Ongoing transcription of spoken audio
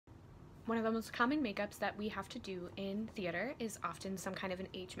one of the most common makeups that we have to do in theater is often some kind of an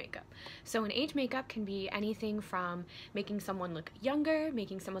age makeup. So an age makeup can be anything from making someone look younger,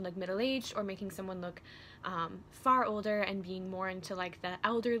 making someone look middle-aged, or making someone look far older and being more into like the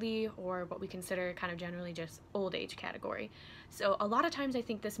elderly or what we consider kind of generally just old age category. So a lot of times I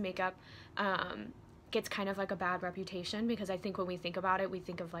think this makeup gets kind of like a bad reputation because I think when we think about it, we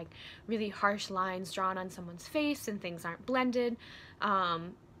think of like really harsh lines drawn on someone's face and things aren't blended.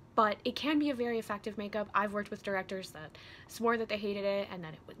 But it can be a very effective makeup. I've worked with directors that swore that they hated it and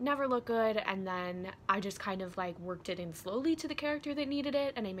that it would never look good, and then I just kind of like worked it in slowly to the character that needed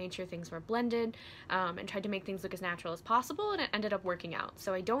it, and I made sure things were blended and tried to make things look as natural as possible, and it ended up working out.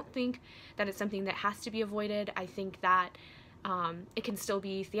 So I don't think that it's something that has to be avoided. I think that it can still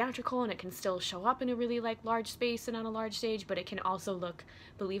be theatrical and it can still show up in a really like large space and on a large stage, but it can also look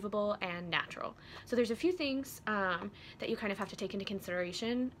believable and natural. So there's a few things that you kind of have to take into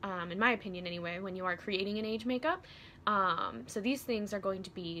consideration, in my opinion anyway, when you are creating an age makeup. So these things are going to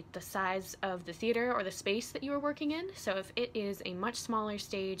be the size of the theater or the space that you are working in. So if it is a much smaller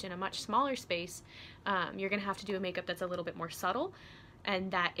stage and a much smaller space, you're going to have to do a makeup that's a little bit more subtle,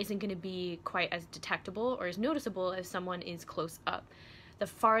 and that isn't going to be quite as detectable or as noticeable as someone is close up. The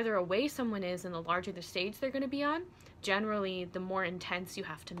farther away someone is and the larger the stage they're going to be on, generally the more intense you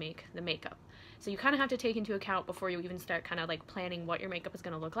have to make the makeup. So you kind of have to take into account before you even start kind of like planning what your makeup is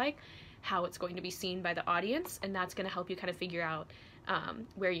going to look like, how it's going to be seen by the audience, and that's going to help you kind of figure out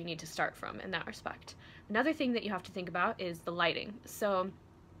where you need to start from in that respect. Another thing that you have to think about is the lighting. So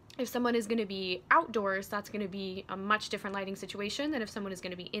if someone is going to be outdoors, that's going to be a much different lighting situation than if someone is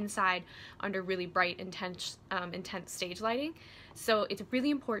going to be inside under really bright, intense stage lighting. So it's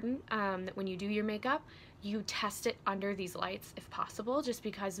really important that when you do your makeup, you test it under these lights if possible, just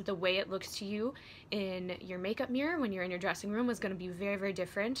because the way it looks to you in your makeup mirror when you're in your dressing room is going to be very, very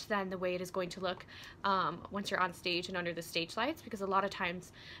different than the way it is going to look once you're on stage and under the stage lights, because a lot of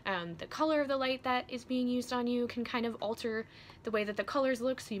times the color of the light that is being used on you can kind of alter the way that the colors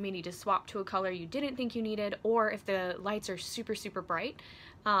look, so you may need to swap to a color you didn't think you needed, or if the lights are super, super bright,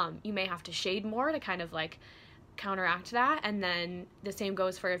 you may have to shade more to kind of like counteract that. And then the same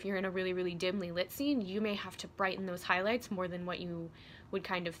goes for if you're in a really, really dimly lit scene, you may have to brighten those highlights more than what you would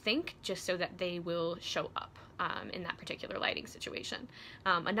kind of think, just so that they will show up in that particular lighting situation.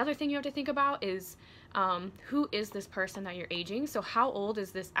 Another thing you have to think about is who is this person that you're aging? So how old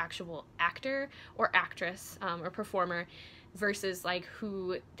is this actual actor or actress or performer versus like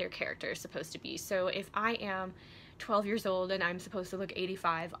who their character is supposed to be. So if I am 12 years old and I'm supposed to look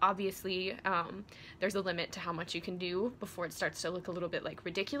 85, obviously there's a limit to how much you can do before it starts to look a little bit like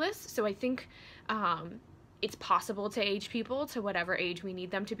ridiculous. So I think it's possible to age people to whatever age we need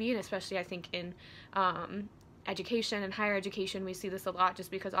them to be, and especially I think in education and higher education we see this a lot,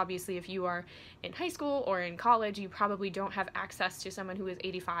 just because obviously if you are in high school or in college, you probably don't have access to someone who is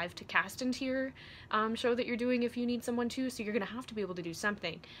 85 to cast into your show that you're doing if you need someone to, so you're going to have to be able to do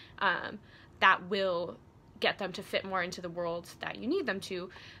something that will get them to fit more into the world that you need them to.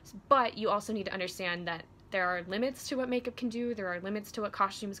 But you also need to understand that there are limits to what makeup can do, there are limits to what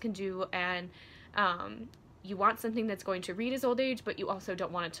costumes can do, and you want something that's going to read as old age, but you also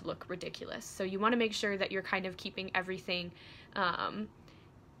don't want it to look ridiculous. So you want to make sure that you're kind of keeping everything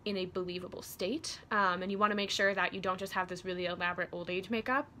in a believable state, and you want to make sure that you don't just have this really elaborate old age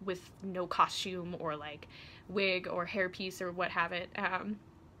makeup with no costume or like wig or hairpiece or what have it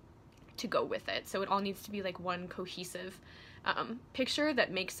to go with it. So it all needs to be like one cohesive picture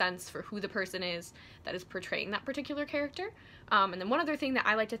that makes sense for who the person is that is portraying that particular character. And then one other thing that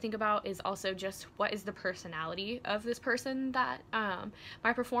I like to think about is also just what is the personality of this person that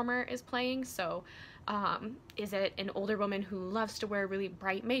my performer is playing. So is it an older woman who loves to wear really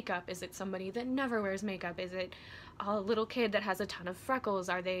bright makeup? Is it somebody that never wears makeup? Is it a little kid that has a ton of freckles?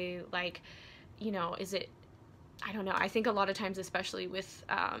 Are they like, you know, is it, I don't know. I think a lot of times, especially with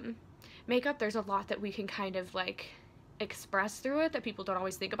makeup, there's a lot that we can kind of like express through it that people don't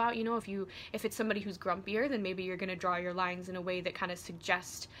always think about. You know, if it's somebody who's grumpier, then maybe you're going to draw your lines in a way that kind of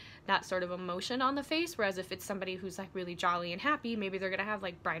suggests that sort of emotion on the face, whereas if it's somebody who's like really jolly and happy, maybe they're going to have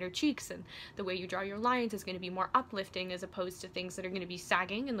like brighter cheeks, and the way you draw your lines is going to be more uplifting as opposed to things that are going to be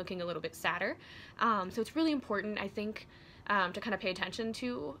sagging and looking a little bit sadder. So it's really important, I think, to kind of pay attention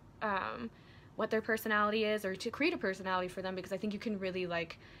to what their personality is, or to create a personality for them, because I think you can really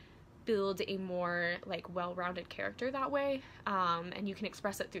like build a more like well-rounded character that way, and you can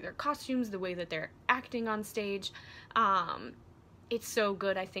express it through their costumes, the way that they're acting on stage. It's so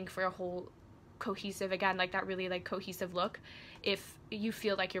good, I think, for a whole cohesive, again, like that really like cohesive look, if you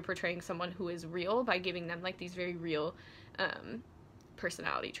feel like you're portraying someone who is real by giving them like these very real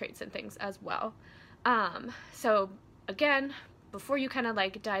personality traits and things as well. So again, before you kind of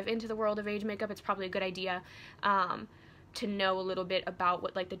like dive into the world of age makeup, it's probably a good idea to know a little bit about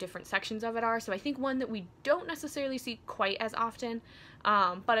what like the different sections of it are. So I think one that we don't necessarily see quite as often,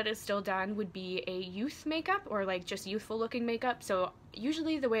 but it is still done, would be a youth makeup, or like just youthful looking makeup. So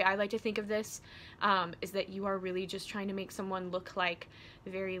usually the way I like to think of this is that you are really just trying to make someone look like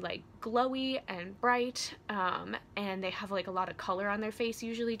very like glowy and bright, and they have like a lot of color on their face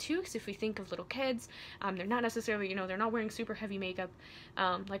usually too, because if we think of little kids, they're not necessarily, you know, they're not wearing super heavy makeup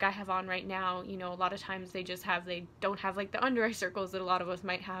like I have on right now. You know, a lot of times they don't have like the under eye circles that a lot of us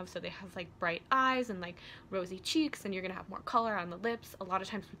might have, so they have like bright eyes and like rosy cheeks, and you're gonna have more color on the lips. A lot of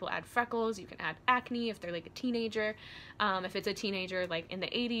times people add freckles, you can add acne if they're like a teenager. If it's a teenager like in the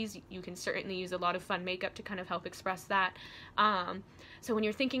 80s, you can certainly use a lot of fun makeup to kind of help express that. So when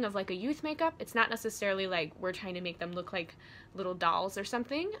you're thinking of like a youth makeup, it's not necessarily like we're trying to make them look like little dolls or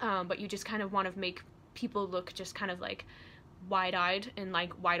something, but you just kind of want to make people look just kind of like wide-eyed and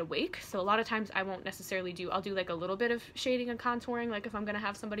like wide awake. So a lot of times I won't necessarily I'll do like a little bit of shading and contouring, like if I'm gonna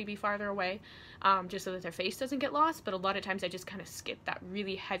have somebody be farther away, just so that their face doesn't get lost. But a lot of times I just kind of skip that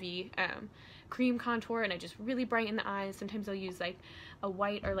really heavy cream contour, and I just really brighten the eyes. Sometimes I'll use like a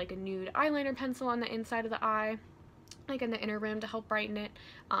white or like a nude eyeliner pencil on the inside of the eye, like in the inner rim, to help brighten it.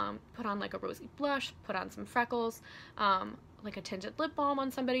 Put on like a rosy blush, put on some freckles, like a tinted lip balm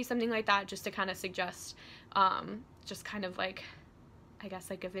on somebody, something like that, just to kind of suggest just kind of like, I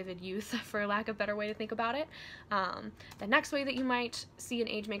guess, like a vivid youth, for lack of a better way to think about it. The next way that you might see an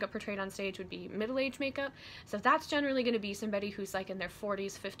age makeup portrayed on stage would be middle-age makeup. So that's generally going to be somebody who's like in their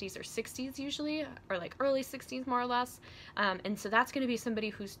 40s, 50s, or 60s usually, or like early 60s more or less. And so that's going to be somebody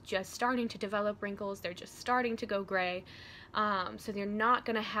who's just starting to develop wrinkles, they're just starting to go gray. So they're not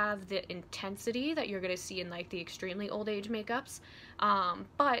going to have the intensity that you're going to see in like the extremely old age makeups,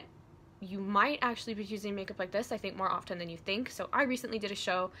 but you might actually be using makeup like this, I think, more often than you think. So I recently did a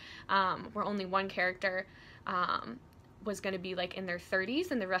show where only one character was going to be like in their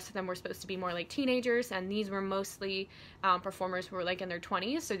 30s, and the rest of them were supposed to be more like teenagers, and these were mostly performers who were like in their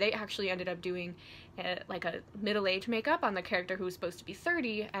 20s. So they actually ended up doing like a middle-age makeup on the character who was supposed to be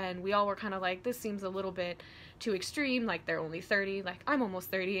 30, and we all were kind of like, this seems a little bit too extreme, like they're only 30, like I'm almost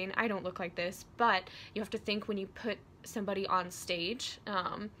 30 and I don't look like this. But you have to think, when you put somebody on stage,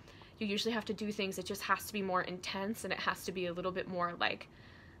 you usually have to do things, it just has to be more intense, and it has to be a little bit more like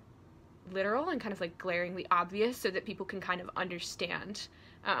literal and kind of like glaringly obvious, so that people can kind of understand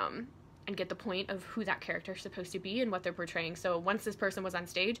and get the point of who that character is supposed to be and what they're portraying. So once this person was on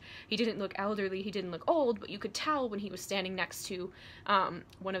stage, he didn't look elderly, he didn't look old, but you could tell when he was standing next to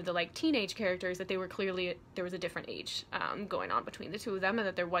one of the like teenage characters that they were clearly, there was a different age going on between the two of them, and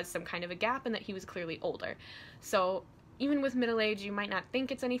that there was some kind of a gap, and that he was clearly older. So even with middle age, you might not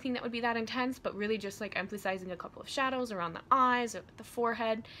think it's anything that would be that intense, but really just like emphasizing a couple of shadows around the eyes, or the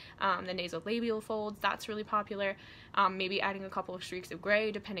forehead, the nasolabial folds, that's really popular. Maybe adding a couple of streaks of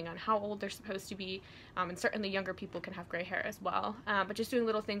gray, depending on how old they're supposed to be, and certainly younger people can have gray hair as well. But just doing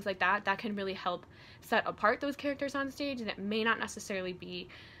little things like that, that can really help set apart those characters on stage, and it may not necessarily be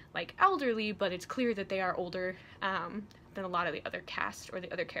like elderly, but it's clear that they are older than a lot of the other cast or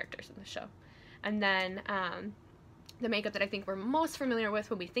the other characters in the show. And then the makeup that I think we're most familiar with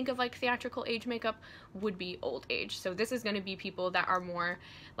when we think of like theatrical age makeup would be old age. So this is going to be people that are more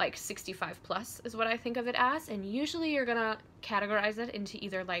like 65 plus is what I think of it as, and usually you're gonna categorize it into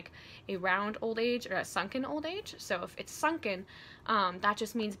either like a round old age or a sunken old age. So if it's sunken, that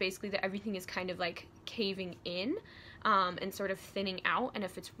just means basically that everything is kind of like caving in and sort of thinning out. And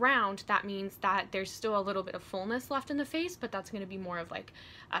if it's round, that means that there's still a little bit of fullness left in the face, but that's going to be more of like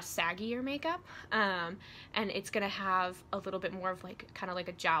a saggier makeup, and it's going to have a little bit more of like kind of like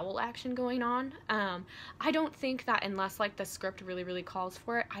a jowl action going on. I don't think that, unless like the script really calls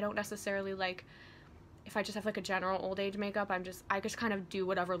for it, I don't necessarily like, if I just have like a general old age makeup, I just kind of do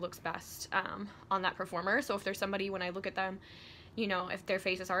whatever looks best on that performer. So if there's somebody, when I look at them, you know, if their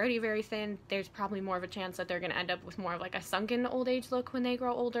face is already very thin, there's probably more of a chance that they're going to end up with more of like a sunken old age look when they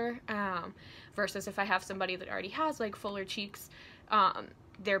grow older, versus if I have somebody that already has like fuller cheeks,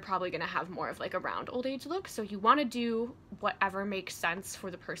 they're probably going to have more of like a round old age look. So you want to do whatever makes sense for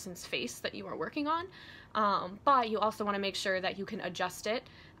the person's face that you are working on, but you also want to make sure that you can adjust it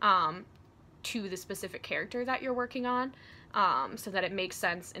to the specific character that you're working on. so that it makes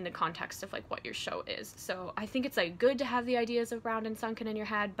sense in the context of like what your show is. So I think it's like good to have the ideas of round and sunken in your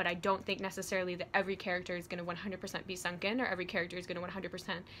head, but I don't think necessarily that every character is going to 100% be sunken or every character is going to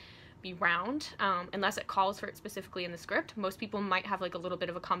 100% be round, unless it calls for it specifically in the script. Most people might have like a little bit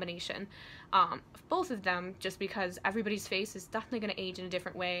of a combination of both of them, just because everybody's face is definitely going to age in a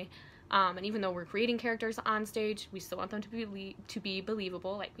different way. And even though we're creating characters on stage, we still want them to be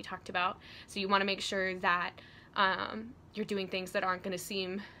believable, like we talked about. So you want to make sure that you're doing things that aren't going to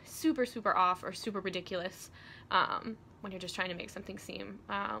seem super, super off or super ridiculous when you're just trying to make something seem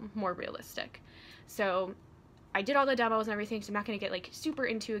more realistic. So I did all the demos and everything, so I'm not going to get like super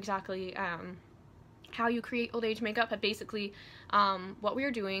into exactly how you create old age makeup, but basically what we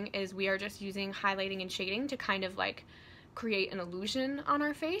are doing is we are just using highlighting and shading to kind of like create an illusion on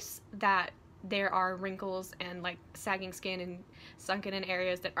our face that there are wrinkles and like sagging skin and sunken in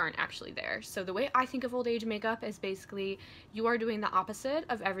areas that aren't actually there. So the way I think of old age makeup is basically you are doing the opposite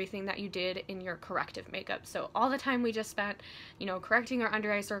of everything that you did in your corrective makeup. So all the time we just spent, you know, correcting our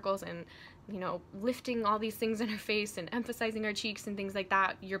under eye circles and, you know, lifting all these things in our face and emphasizing our cheeks and things like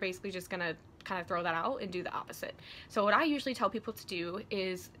that, you're basically just gonna kind of throw that out and do the opposite. So what I usually tell people to do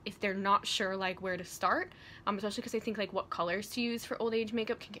is, if they're not sure like where to start, especially because I think like what colors to use for old age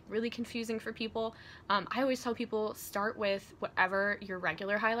makeup can get really confusing for people, I always tell people start with whatever your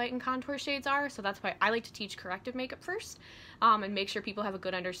regular highlight and contour shades are. So that's why I like to teach corrective makeup first, and make sure people have a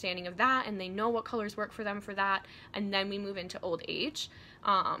good understanding of that and they know what colors work for them for that, and then we move into old age.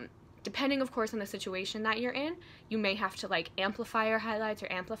 Depending, of course, on the situation that you're in, you may have to like amplify your highlights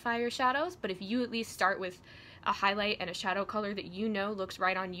or amplify your shadows, but if you at least start with a highlight and a shadow color that you know looks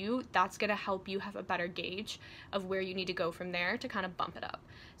right on you, that's going to help you have a better gauge of where you need to go from there to kind of bump it up.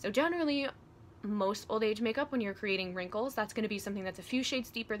 So generally, most old age makeup, when you're creating wrinkles, that's going to be something that's a few shades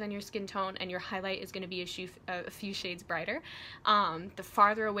deeper than your skin tone, and your highlight is going to be a few shades brighter. The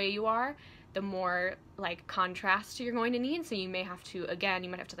farther away you are, the more like contrast you're going to need. So you may have to, again, you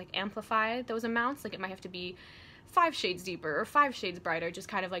might have to like amplify those amounts. Like it might have to be 5 shades deeper or 5 shades brighter, just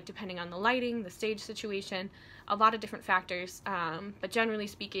kind of like depending on the lighting, the stage situation, a lot of different factors. But generally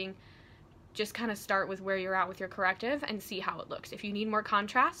speaking, just kind of start with where you're at with your corrective and see how it looks. If you need more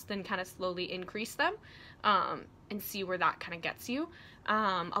contrast, then kind of slowly increase them and see where that kind of gets you.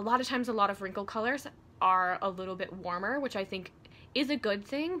 A lot of times, a lot of wrinkle colors are a little bit warmer, which I think is a good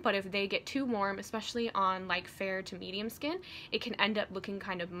thing, but if they get too warm, especially on like fair to medium skin, it can end up looking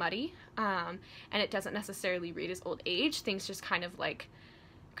kind of muddy, and it doesn't necessarily read as old age. Things just kind of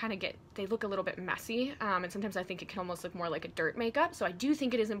they look a little bit messy, and sometimes I think it can almost look more like a dirt makeup. So I do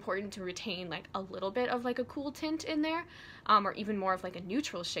think it is important to retain like a little bit of like a cool tint in there, or even more of like a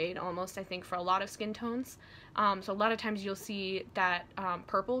neutral shade almost, I think, for a lot of skin tones. So a lot of times you'll see that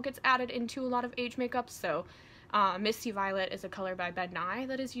purple gets added into a lot of age makeup. So Misty Violet is a color by Ben Nye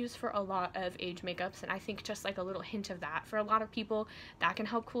that is used for a lot of age makeups, and I think just like a little hint of that for a lot of people, that can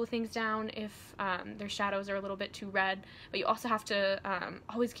help cool things down if their shadows are a little bit too red. But you also have to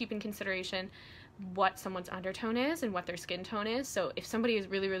always keep in consideration what someone's undertone is and what their skin tone is. So if somebody is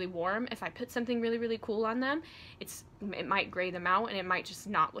really, really warm, if I put something really, really cool on them, it might gray them out and it might just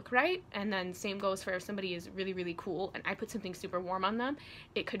not look right. And then same goes for if somebody is really, really cool and I put something super warm on them,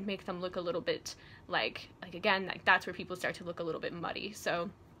 it could make them look a little bit like again, like that's where people start to look a little bit muddy. So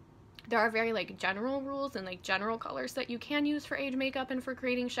there are very like general rules and like general colors that you can use for age makeup and for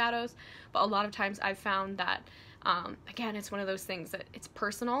creating shadows, but a lot of times I've found that again, it's one of those things that it's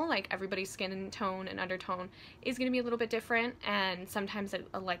personal. Like everybody's skin tone and undertone is going to be a little bit different, and sometimes a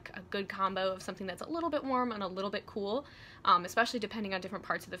good combo of something that's a little bit warm and a little bit cool, especially depending on different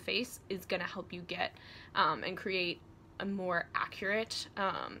parts of the face, is going to help you get and create a more accurate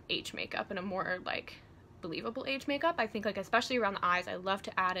age makeup and a more like believable age makeup. I think like especially around the eyes, I love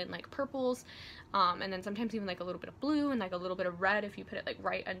to add in like purples, and then sometimes even like a little bit of blue and like a little bit of red if you put it like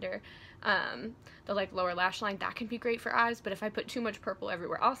right under the like lower lash line. That can be great for eyes, but if I put too much purple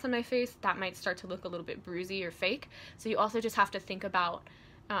everywhere else on my face, that might start to look a little bit bruisey or fake. So you also just have to think about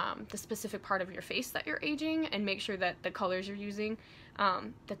the specific part of your face that you're aging and make sure that the colors you're using,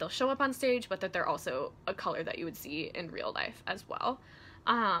 that they'll show up on stage, but that they're also a color that you would see in real life as well.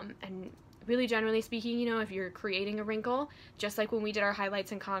 And really generally speaking, you know, if you're creating a wrinkle, just like when we did our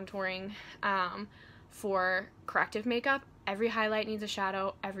highlights and contouring for corrective makeup, every highlight needs a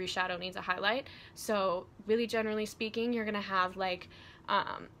shadow, every shadow needs a highlight. So really generally speaking, you're going to have like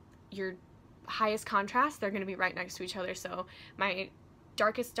your highest contrast, they're going to be right next to each other. So my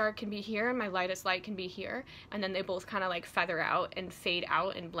darkest dark can be here, my lightest light can be here, and then they both kind of like feather out and fade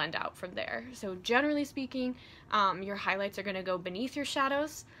out and blend out from there. So generally speaking, your highlights are going to go beneath your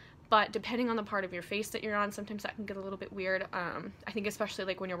shadows, but depending on the part of your face that you're on, sometimes that can get a little bit weird. I think especially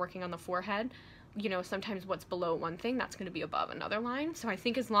like when you're working on the forehead, you know, sometimes what's below one thing, that's going to be above another line. So I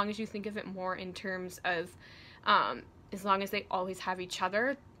think as long as you think of it more in terms of, as long as they always have each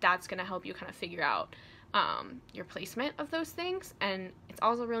other, that's going to help you kind of figure out your placement of those things. And it's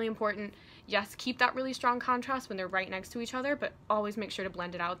also really important, yes, keep that really strong contrast when they're right next to each other, but always make sure to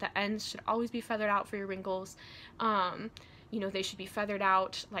blend it out. The ends should always be feathered out for your wrinkles. You know, they should be feathered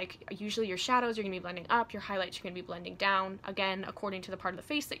out. Like, usually your shadows you're going to be blending up, your highlights you're going to be blending down, again, according to the part of the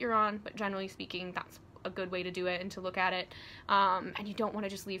face that you're on, but generally speaking, that's a good way to do it and to look at it. And you don't want to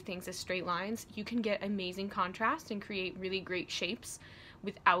just leave things as straight lines. You can get amazing contrast and create really great shapes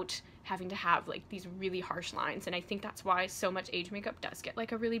without having to have like these really harsh lines. And I think that's why so much age makeup does get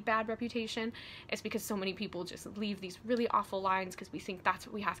like a really bad reputation. It's because so many people just leave these really awful lines because we think that's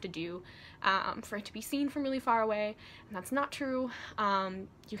what we have to do for it to be seen from really far away, and that's not true.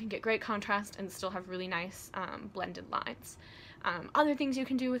 You can get great contrast and still have really nice blended lines. Other things you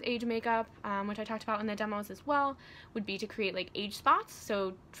can do with age makeup, which I talked about in the demos as well, would be to create like age spots.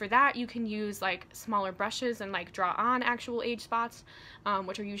 So for that, you can use like smaller brushes and like draw on actual age spots,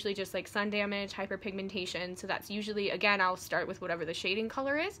 which are usually just like sun damage, hyperpigmentation. So that's usually, again, I'll start with whatever the shading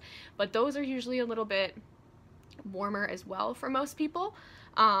color is, but those are usually a little bit warmer as well for most people.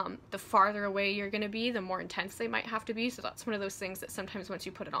 The farther away you're going to be, the more intense they might have to be. So that's one of those things that sometimes once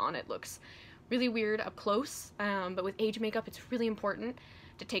you put it on, it looks really weird up close, but with age makeup it's really important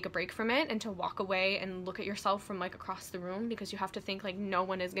to take a break from it and to walk away and look at yourself from like across the room, because you have to think like no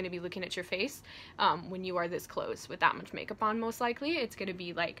one is going to be looking at your face when you are this close with that much makeup on. Most likely it's going to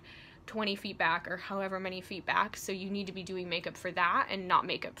be like 20 feet back or however many feet back, so you need to be doing makeup for that and not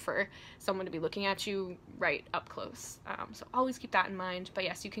makeup for someone to be looking at you right up close. So always keep that in mind. But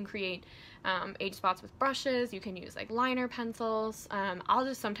yes, you can create age spots with brushes. You can use like liner pencils. I'll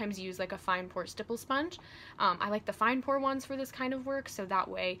just sometimes use like a fine pore stipple sponge. I like the fine pore ones for this kind of work, so that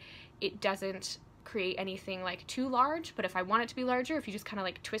way it doesn't create anything like too large. But if I want it to be larger, if you just kind of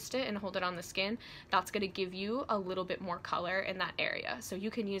like twist it and hold it on the skin, that's going to give you a little bit more color in that area. So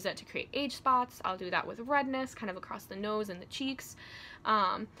you can use that to create age spots. I'll do that with redness kind of across the nose and the cheeks.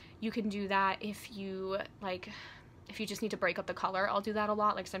 You can do that if you like, if you just need to break up the color. I'll do that a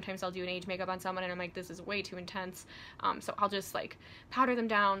lot. Like sometimes I'll do an age makeup on someone and I'm like, this is way too intense. So I'll just like powder them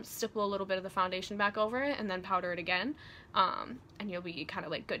down, stipple a little bit of the foundation back over it, and then powder it again. And you'll be kind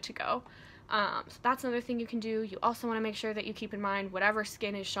of like good to go. So that's another thing you can do. You also want to make sure that you keep in mind whatever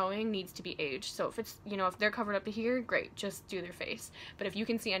skin is showing needs to be aged. So if it's, you know, if they're covered up to here, great, just do their face. But if you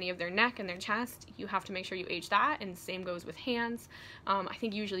can see any of their neck and their chest, you have to make sure you age that, and same goes with hands. I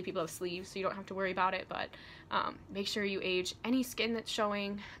think usually people have sleeves, so you don't have to worry about it, but make sure you age any skin that's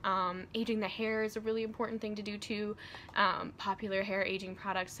showing. Aging the hair is a really important thing to do too. Popular hair aging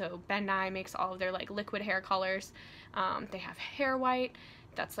products, so Ben Nye makes all of their like liquid hair colors. They have hair white.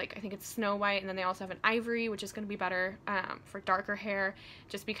 That's like, I think it's Snow White, and then they also have an ivory, which is going to be better for darker hair,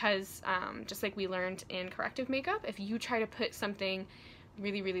 just because, just like we learned in corrective makeup, if you try to put something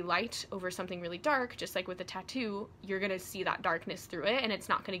really, really light over something really dark, just like with a tattoo, you're going to see that darkness through it, and it's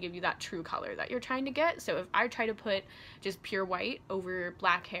not going to give you that true color that you're trying to get. So if I try to put just pure white over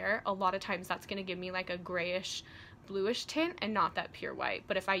black hair, a lot of times that's going to give me like a grayish bluish tint and not that pure white.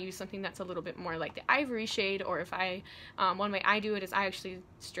 But if I use something that's a little bit more like the ivory shade, or if I, one way I do it is I actually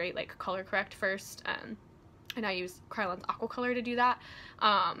straight like color correct first, and I use Kryolan's Aqua Color to do that.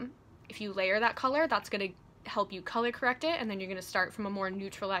 If you layer that color, that's going to help you color correct it, and then you're going to start from a more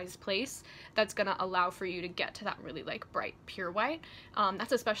neutralized place that's going to allow for you to get to that really like bright pure white.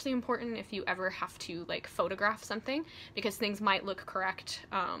 That's especially important if you ever have to like photograph something, because things might look correct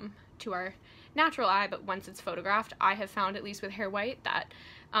to our natural eye, but once it's photographed, I have found, at least with hair white, that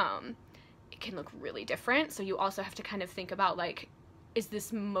it can look really different. So you also have to kind of think about like, is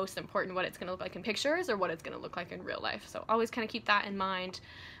this most important what it's going to look like in pictures or what it's going to look like in real life? So always kind of keep that in mind.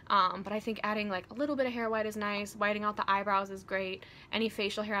 But I think adding like a little bit of hair white is nice. Whitening out the eyebrows is great. Any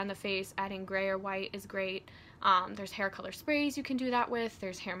facial hair on the face, adding gray or white is great. There's hair color sprays you can do that with.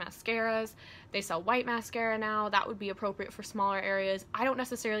 There's hair mascaras. They sell white mascara now. That would be appropriate for smaller areas. I don't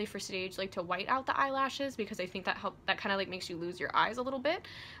necessarily for stage like to white out the eyelashes, because I think that kind of like makes you lose your eyes a little bit.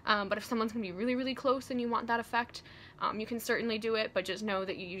 But if someone's gonna be really, really close and you want that effect, you can certainly do it, but just know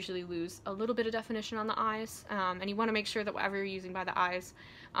that you usually lose a little bit of definition on the eyes. And you want to make sure that whatever you're using by the eyes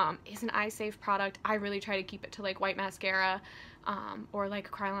is an eye safe product. I really try to keep it to like white mascara, or like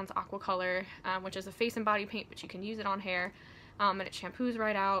Kryolan's Aqua Color, which is a face and body paint, but you can use it on hair, and it shampoos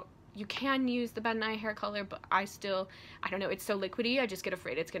right out. you can use the Ben Nye hair color, but I don't know, it's so liquidy, I just get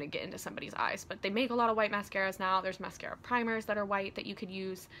afraid it's going to get into somebody's eyes. But they make a lot of white mascaras now. There's mascara primers that are white that you could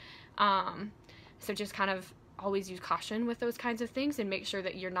use. So just kind of always use caution with those kinds of things and make sure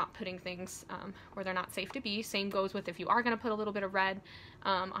that you're not putting things where they're not safe to be. Same goes with if you are going to put a little bit of red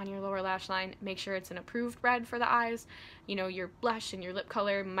on your lower lash line, make sure it's an approved red for the eyes. You know, your blush and your lip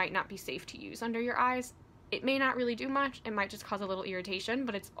color might not be safe to use under your eyes. It may not really do much, it might just cause a little irritation,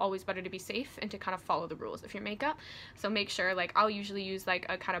 but it's always better to be safe and to kind of follow the rules of your makeup. So make sure, like, I'll usually use like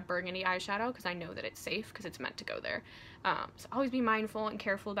a kind of burgundy eyeshadow because I know that it's safe because it's meant to go there. So always be mindful and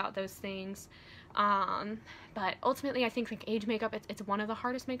careful about those things. But ultimately I think like age makeup, it's one of the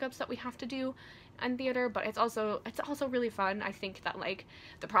hardest makeups that we have to do in theater, but it's also really fun. I think that like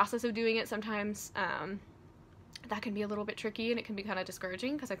the process of doing it sometimes that can be a little bit tricky and it can be kind of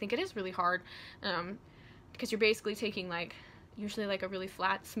discouraging because I think it is really hard because you're basically taking like usually like a really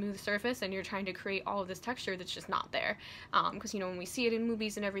flat smooth surface and you're trying to create all of this texture that's just not there, because you know when we see it in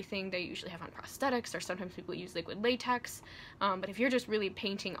movies and everything, they usually have on prosthetics or sometimes people use liquid latex, but if you're just really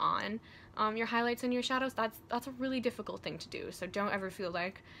painting on your highlights and your shadows, that's a really difficult thing to do. So don't ever feel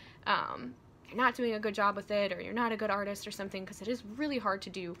like you're not doing a good job with it or you're not a good artist or something, because it is really hard to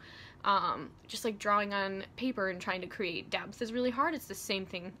do. Just like drawing on paper and trying to create depth is really hard. It's the same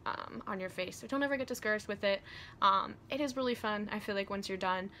thing on your face, so don't ever get discouraged with it. It is really fun, I feel like, once you're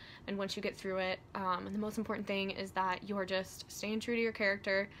done and once you get through it, and the most important thing is that you're just staying true to your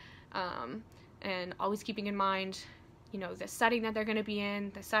character and always keeping in mind, you know, the setting that they're going to be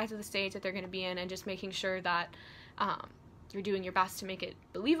in, the size of the stage that they're going to be in, and just making sure that you're doing your best to make it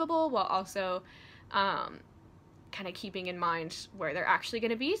believable while also kind of keeping in mind where they're actually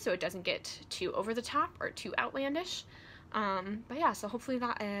going to be so it doesn't get too over the top or too outlandish. But yeah, so hopefully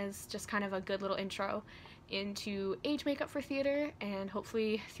that is just kind of a good little intro into age makeup for theater, and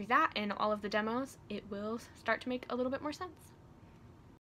hopefully through that and all of the demos it will start to make a little bit more sense.